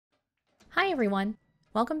Hi everyone!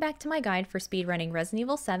 Welcome back to my guide for speedrunning Resident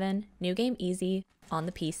Evil 7 New Game Easy on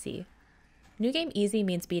the PC. New Game Easy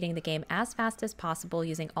means beating the game as fast as possible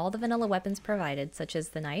using all the vanilla weapons provided, such as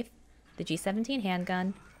the knife, the G17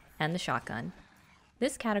 handgun, and the shotgun.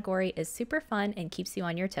 This category is super fun and keeps you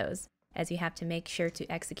on your toes, as you have to make sure to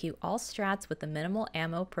execute all strats with the minimal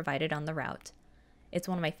ammo provided on the route. It's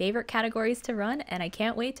one of my favorite categories to run, and I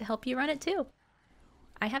can't wait to help you run it too!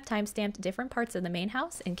 I have timestamped different parts of the main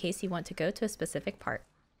house in case you want to go to a specific part.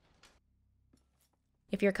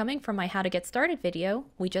 If you're coming from my How to Get Started video,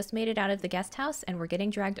 we just made it out of the guest house and we're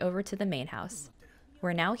getting dragged over to the main house.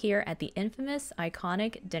 We're now here at the infamous,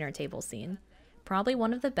 iconic dinner table scene. Probably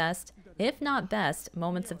one of the best, if not best,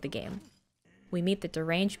 moments of the game. We meet the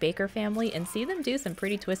deranged Baker family and see them do some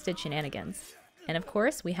pretty twisted shenanigans. And of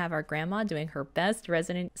course, we have our grandma doing her best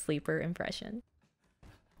Resident Sleeper impression.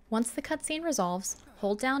 Once the cutscene resolves,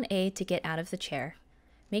 hold down A to get out of the chair.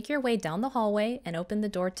 Make your way down the hallway and open the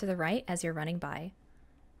door to the right as you're running by.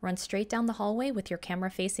 Run straight down the hallway with your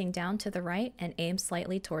camera facing down to the right and aim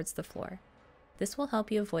slightly towards the floor. This will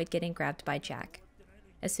help you avoid getting grabbed by Jack.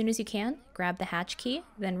 As soon as you can, grab the hatch key,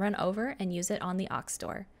 then run over and use it on the aux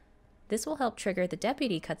door. This will help trigger the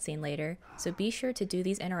deputy cutscene later, so be sure to do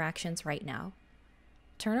these interactions right now.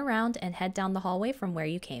 Turn around and head down the hallway from where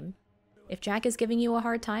you came. If Jack is giving you a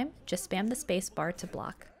hard time, just spam the space bar to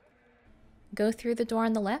block. Go through the door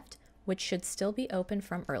on the left, which should still be open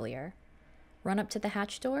from earlier. Run up to the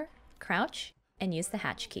hatch door, crouch, and use the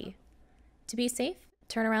hatch key. To be safe,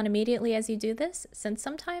 turn around immediately as you do this, since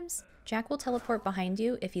sometimes Jack will teleport behind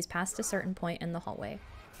you if he's past a certain point in the hallway.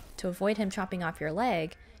 To avoid him chopping off your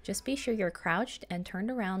leg, just be sure you're crouched and turned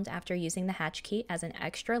around after using the hatch key as an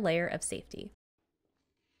extra layer of safety.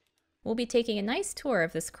 We'll be taking a nice tour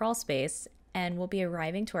of this crawl space, and we'll be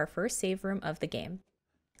arriving to our first save room of the game.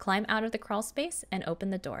 Climb out of the crawl space and open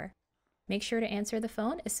the door. Make sure to answer the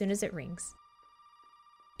phone as soon as it rings.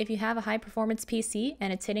 If you have a high-performance PC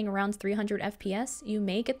and it's hitting around 300 FPS, you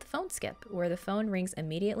may get the phone skip, where the phone rings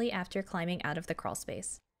immediately after climbing out of the crawl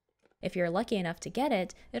space. If you're lucky enough to get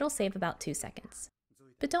it, it'll save about 2 seconds.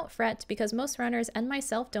 But don't fret, because most runners and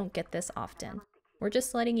myself don't get this often. We're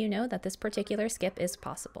just letting you know that this particular skip is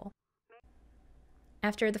possible.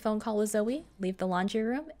 After the phone call with Zoe, leave the laundry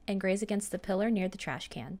room and graze against the pillar near the trash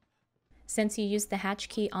can. Since you used the hatch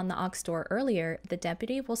key on the aux door earlier, the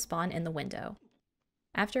deputy will spawn in the window.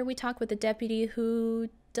 After we talk with the deputy who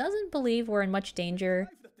doesn't believe we're in much danger,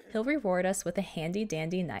 he'll reward us with a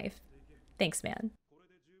handy-dandy knife. Thanks, man.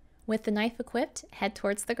 With the knife equipped, head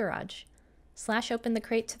towards the garage. Slash open the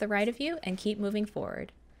crate to the right of you and keep moving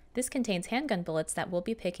forward. This contains handgun bullets that we'll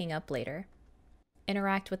be picking up later.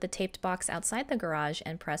 Interact with the taped box outside the garage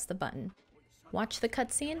and press the button. Watch the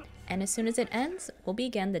cutscene, and as soon as it ends, we'll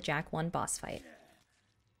begin the Jack 1 boss fight.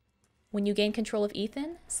 When you gain control of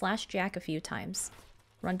Ethan, slash Jack a few times.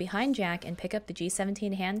 Run behind Jack and pick up the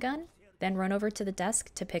G17 handgun, then run over to the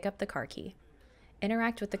desk to pick up the car key.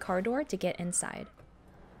 Interact with the car door to get inside.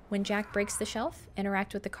 When Jack breaks the shelf,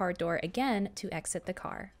 interact with the car door again to exit the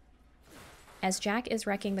car. As Jack is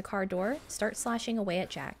wrecking the car door, start slashing away at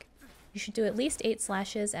Jack. You should do at least 8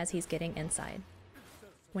 slashes as he's getting inside.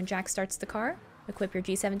 When Jack starts the car, equip your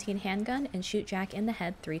G17 handgun and shoot Jack in the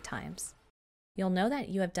head 3 times. You'll know that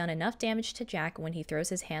you have done enough damage to Jack when he throws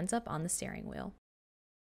his hands up on the steering wheel.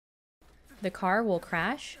 The car will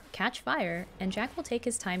crash, catch fire, and Jack will take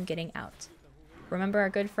his time getting out. Remember our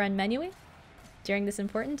good friend menuing? During this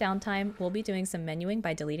important downtime, we'll be doing some menuing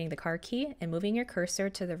by deleting the car key and moving your cursor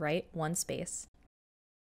to the right 1 space.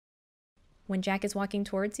 When Jack is walking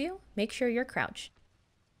towards you, make sure you're crouched.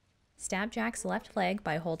 Stab Jack's left leg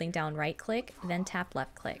by holding down right click, then tap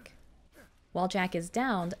left click. While Jack is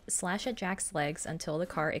downed, slash at Jack's legs until the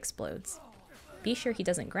car explodes. Be sure he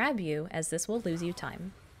doesn't grab you, as this will lose you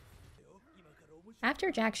time.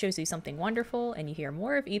 After Jack shows you something wonderful and you hear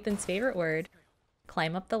more of Ethan's favorite word,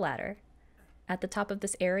 climb up the ladder. At the top of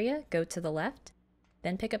this area, go to the left,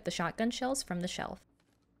 then pick up the shotgun shells from the shelf.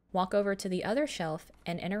 Walk over to the other shelf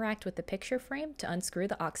and interact with the picture frame to unscrew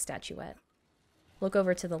the aux statuette. Look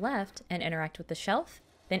over to the left and interact with the shelf,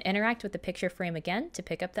 then interact with the picture frame again to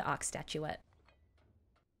pick up the aux statuette.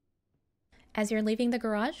 As you're leaving the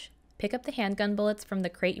garage, pick up the handgun bullets from the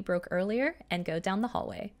crate you broke earlier and go down the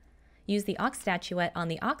hallway. Use the aux statuette on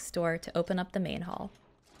the aux door to open up the main hall.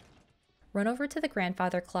 Run over to the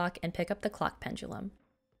grandfather clock and pick up the clock pendulum.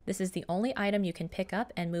 This is the only item you can pick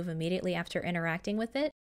up and move immediately after interacting with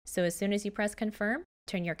it, so as soon as you press confirm,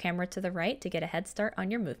 turn your camera to the right to get a head start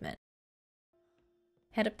on your movement.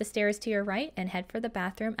 Head up the stairs to your right and head for the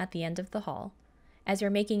bathroom at the end of the hall. As you're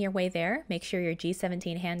making your way there, make sure your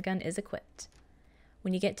G17 handgun is equipped.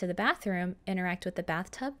 When you get to the bathroom, interact with the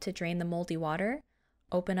bathtub to drain the moldy water,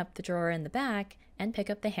 open up the drawer in the back, and pick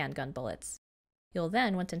up the handgun bullets. You'll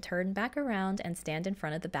then want to turn back around and stand in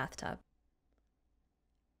front of the bathtub.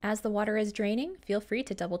 As the water is draining, feel free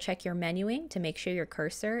to double check your menuing to make sure your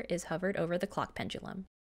cursor is hovered over the clock pendulum.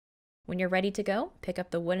 When you're ready to go, pick up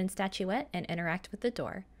the wooden statuette and interact with the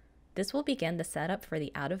door. This will begin the setup for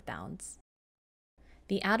the out of bounds.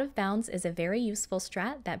 The out of bounds is a very useful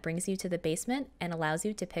strat that brings you to the basement and allows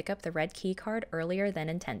you to pick up the red key card earlier than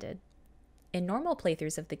intended. In normal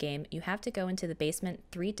playthroughs of the game, you have to go into the basement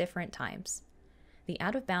 3 different times. The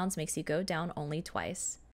out of bounds makes you go down only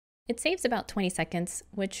twice. It saves about 20 seconds,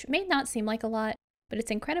 which may not seem like a lot, but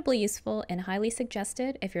it's incredibly useful and highly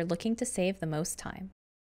suggested if you're looking to save the most time.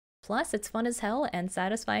 Plus, it's fun as hell and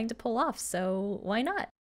satisfying to pull off, so why not?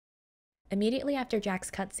 Immediately after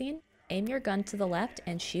Jack's cutscene, aim your gun to the left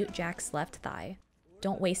and shoot Jack's left thigh.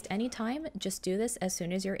 Don't waste any time, just do this as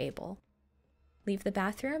soon as you're able. Leave the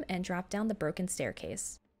bathroom and drop down the broken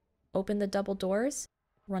staircase. Open the double doors,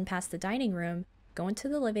 run past the dining room, go into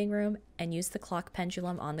the living room, and use the clock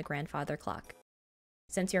pendulum on the grandfather clock.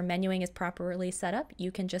 Since your menuing is properly set up,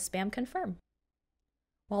 you can just spam confirm.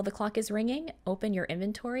 While the clock is ringing, open your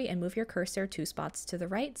inventory and move your cursor 2 spots to the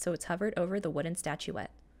right so it's hovered over the wooden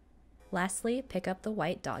statuette. Lastly, pick up the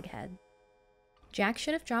white dog head. Jack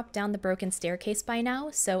should have dropped down the broken staircase by now,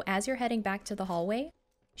 so as you're heading back to the hallway,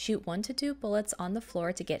 shoot 1 to 2 bullets on the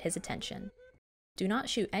floor to get his attention. Do not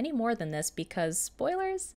shoot any more than this because,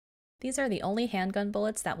 spoilers, these are the only handgun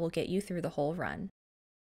bullets that will get you through the whole run.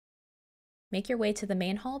 Make your way to the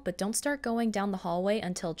main hall, but don't start going down the hallway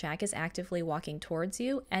until Jack is actively walking towards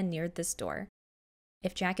you and near this door.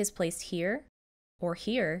 If Jack is placed here, or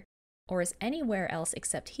is anywhere else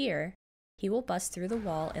except here, he will bust through the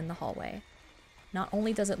wall in the hallway. Not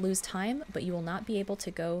only does it lose time, but you will not be able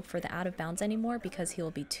to go for the out of bounds anymore because he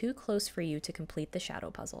will be too close for you to complete the shadow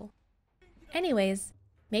puzzle. Anyways,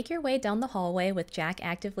 make your way down the hallway with Jack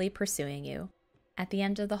actively pursuing you. At the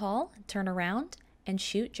end of the hall, turn around and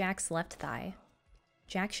shoot Jack's left thigh.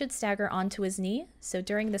 Jack should stagger onto his knee, so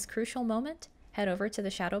during this crucial moment, head over to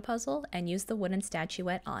the shadow puzzle and use the wooden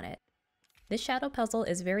statuette on it. This shadow puzzle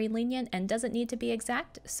is very lenient and doesn't need to be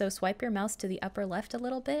exact, so swipe your mouse to the upper left a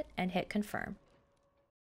little bit and hit confirm.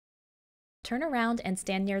 Turn around and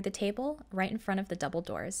stand near the table, right in front of the double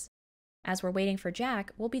doors. As we're waiting for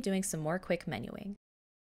Jack, we'll be doing some more quick menuing.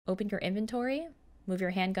 Open your inventory, move your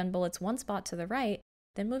handgun bullets 1 spot to the right,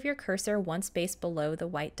 then move your cursor 1 space below the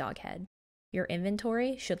white dog head. Your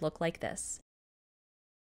inventory should look like this.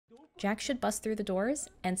 Jack should bust through the doors,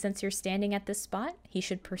 and since you're standing at this spot, he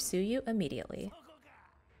should pursue you immediately.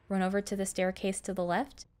 Run over to the staircase to the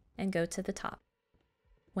left, and go to the top.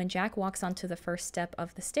 When Jack walks onto the first step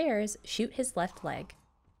of the stairs, shoot his left leg.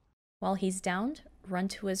 While he's downed, run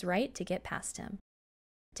to his right to get past him.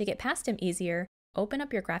 To get past him easier, open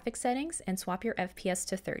up your graphics settings and swap your FPS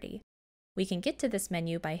to 30. We can get to this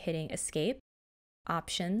menu by hitting Escape,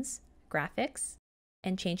 Options, Graphics,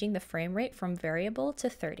 and changing the frame rate from variable to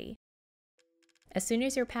 30. As soon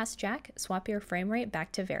as you're past Jack, swap your frame rate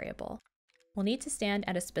back to variable. We'll need to stand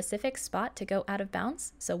at a specific spot to go out of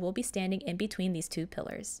bounds, so we'll be standing in between these 2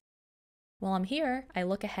 pillars. While I'm here, I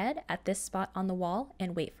look ahead at this spot on the wall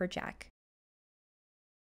and wait for Jack.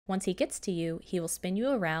 Once he gets to you, he will spin you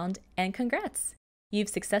around, and congrats! You've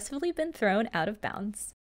successfully been thrown out of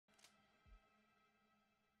bounds.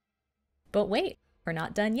 But wait, we're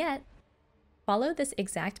not done yet. Follow this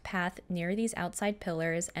exact path near these outside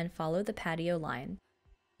pillars and follow the patio line.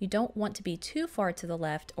 You don't want to be too far to the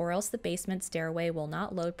left or else the basement stairway will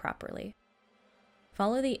not load properly.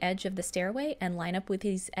 Follow the edge of the stairway and line up with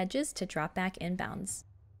these edges to drop back in bounds.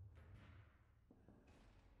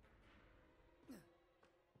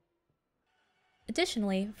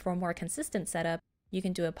 Additionally, for a more consistent setup, you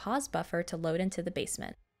can do a pause buffer to load into the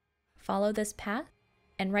basement. Follow this path,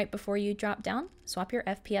 and right before you drop down, swap your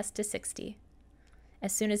FPS to 60.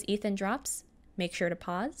 As soon as Ethan drops, make sure to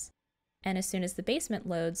pause, and as soon as the basement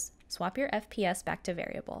loads, swap your FPS back to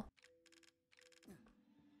variable.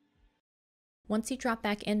 Once you drop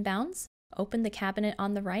back in bounds, open the cabinet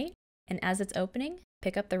on the right, and as it's opening,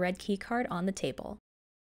 pick up the red key card on the table.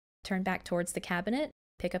 Turn back towards the cabinet,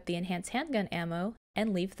 pick up the enhanced handgun ammo,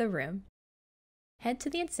 and leave the room. Head to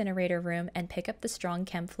the incinerator room and pick up the strong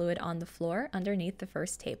chem fluid on the floor underneath the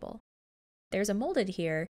first table. There's a molded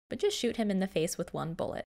here, but just shoot him in the face with 1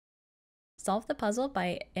 bullet. Solve the puzzle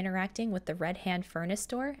by interacting with the red hand furnace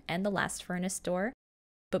door and the last furnace door,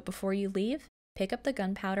 but before you leave, pick up the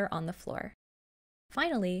gunpowder on the floor.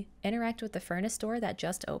 Finally, interact with the furnace door that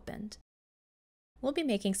just opened. We'll be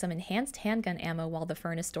making some enhanced handgun ammo while the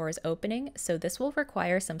furnace door is opening, so this will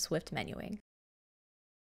require some swift menuing.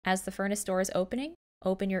 As the furnace door is opening,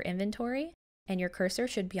 open your inventory, and your cursor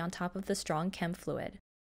should be on top of the strong chem fluid.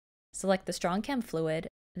 Select the strong chem fluid,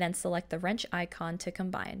 then select the wrench icon to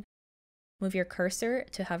combine. Move your cursor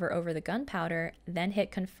to hover over the gunpowder, then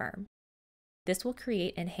hit confirm. This will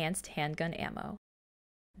create enhanced handgun ammo.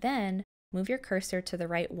 Then, move your cursor to the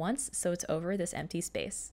right once so it's over this empty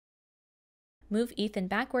space. Move Ethan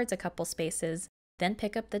backwards a couple spaces, then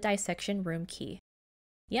pick up the dissection room key.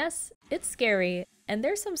 Yes, it's scary, and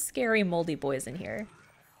there's some scary moldy boys in here.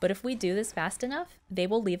 But if we do this fast enough, they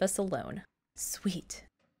will leave us alone. Sweet.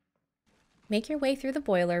 Make your way through the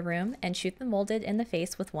boiler room and shoot the molded in the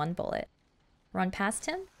face with one bullet. Run past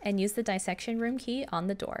him and use the dissection room key on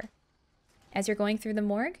the door. As you're going through the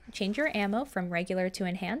morgue, change your ammo from regular to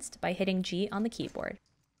enhanced by hitting G on the keyboard.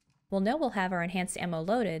 We'll know we'll have our enhanced ammo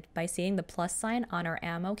loaded by seeing the plus sign on our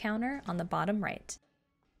ammo counter on the bottom right.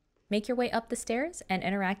 Make your way up the stairs and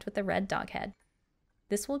interact with the red doghead.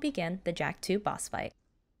 This will begin the Jack 2 boss fight.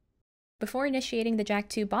 Before initiating the Jack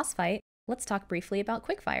 2 boss fight, let's talk briefly about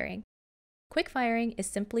quickfiring. Quickfiring is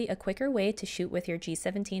simply a quicker way to shoot with your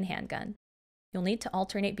G17 handgun. You'll need to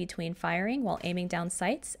alternate between firing while aiming down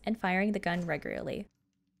sights and firing the gun regularly.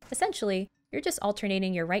 Essentially, you're just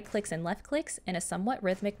alternating your right clicks and left clicks in a somewhat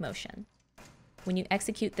rhythmic motion. When you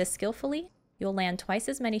execute this skillfully, you'll land twice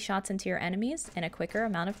as many shots into your enemies in a quicker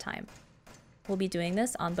amount of time. We'll be doing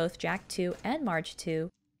this on both Jack 2 and Marge 2,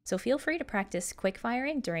 so feel free to practice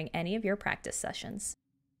quick-firing during any of your practice sessions.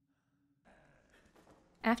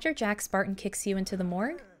 After Jack Spartan kicks you into the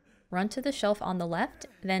morgue, run to the shelf on the left,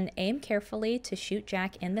 then aim carefully to shoot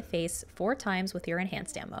Jack in the face 4 times with your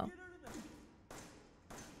enhanced ammo.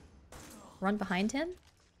 Run behind him,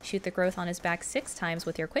 shoot the growth on his back 6 times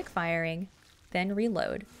with your quick-firing, then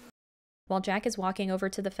reload. While Jack is walking over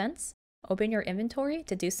to the fence, open your inventory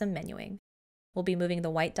to do some menuing. We'll be moving the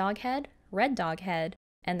white dog head, red dog head,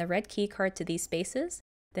 and the red key card to these spaces,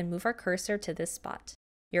 then move our cursor to this spot.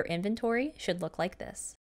 Your inventory should look like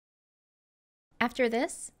this. After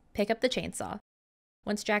this, pick up the chainsaw.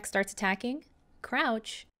 Once Jack starts attacking,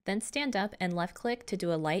 crouch, then stand up and left click to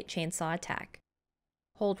do a light chainsaw attack.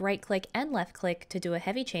 Hold right click and left click to do a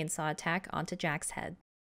heavy chainsaw attack onto Jack's head.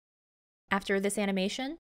 After this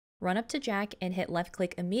animation, run up to Jack and hit left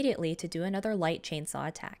click immediately to do another light chainsaw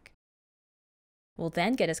attack. We'll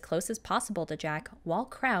then get as close as possible to Jack while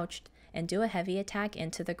crouched and do a heavy attack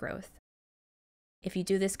into the growth. If you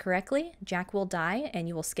do this correctly, Jack will die and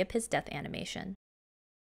you will skip his death animation.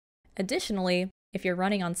 Additionally, if you're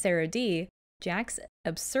running on Sarah D, Jack's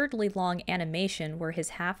absurdly long animation where his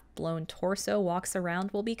half-blown torso walks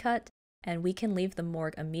around will be cut, and we can leave the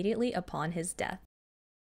morgue immediately upon his death.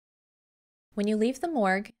 When you leave the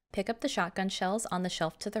morgue, pick up the shotgun shells on the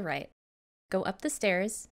shelf to the right. Go up the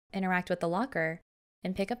stairs, interact with the locker,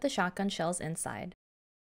 and pick up the shotgun shells inside.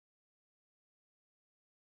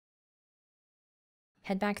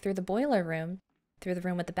 Head back through the boiler room, through the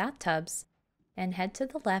room with the bathtubs, and head to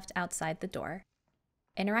the left outside the door.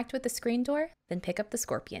 Interact with the screen door, then pick up the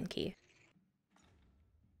scorpion key.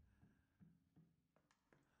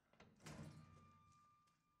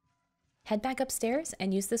 Head back upstairs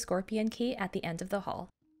and use the scorpion key at the end of the hall.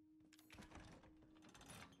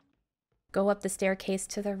 Go up the staircase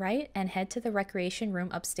to the right and head to the recreation room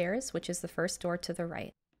upstairs, which is the first door to the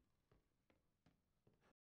right.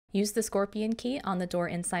 Use the scorpion key on the door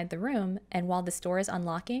inside the room, and while this door is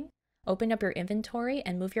unlocking, open up your inventory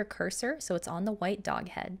and move your cursor so it's on the white dog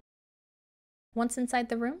head. Once inside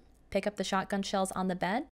the room, pick up the shotgun shells on the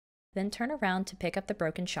bed, then turn around to pick up the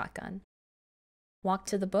broken shotgun. Walk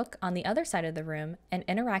to the book on the other side of the room and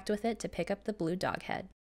interact with it to pick up the blue dog head.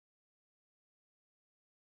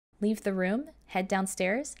 Leave the room, head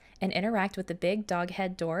downstairs, and interact with the big dog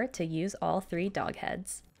head door to use all 3 dog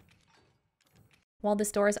heads. While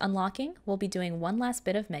this door is unlocking, we'll be doing one last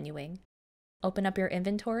bit of menuing. Open up your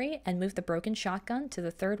inventory and move the broken shotgun to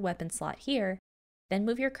the 3rd weapon slot here, then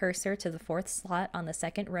move your cursor to the 4th slot on the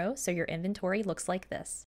 2nd row so your inventory looks like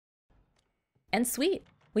this. And sweet!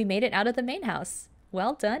 We made it out of the main house!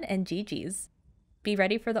 Well done and GG's. Be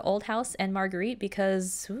ready for the old house and Marguerite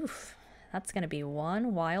because, oof, that's gonna be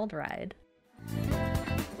one wild ride.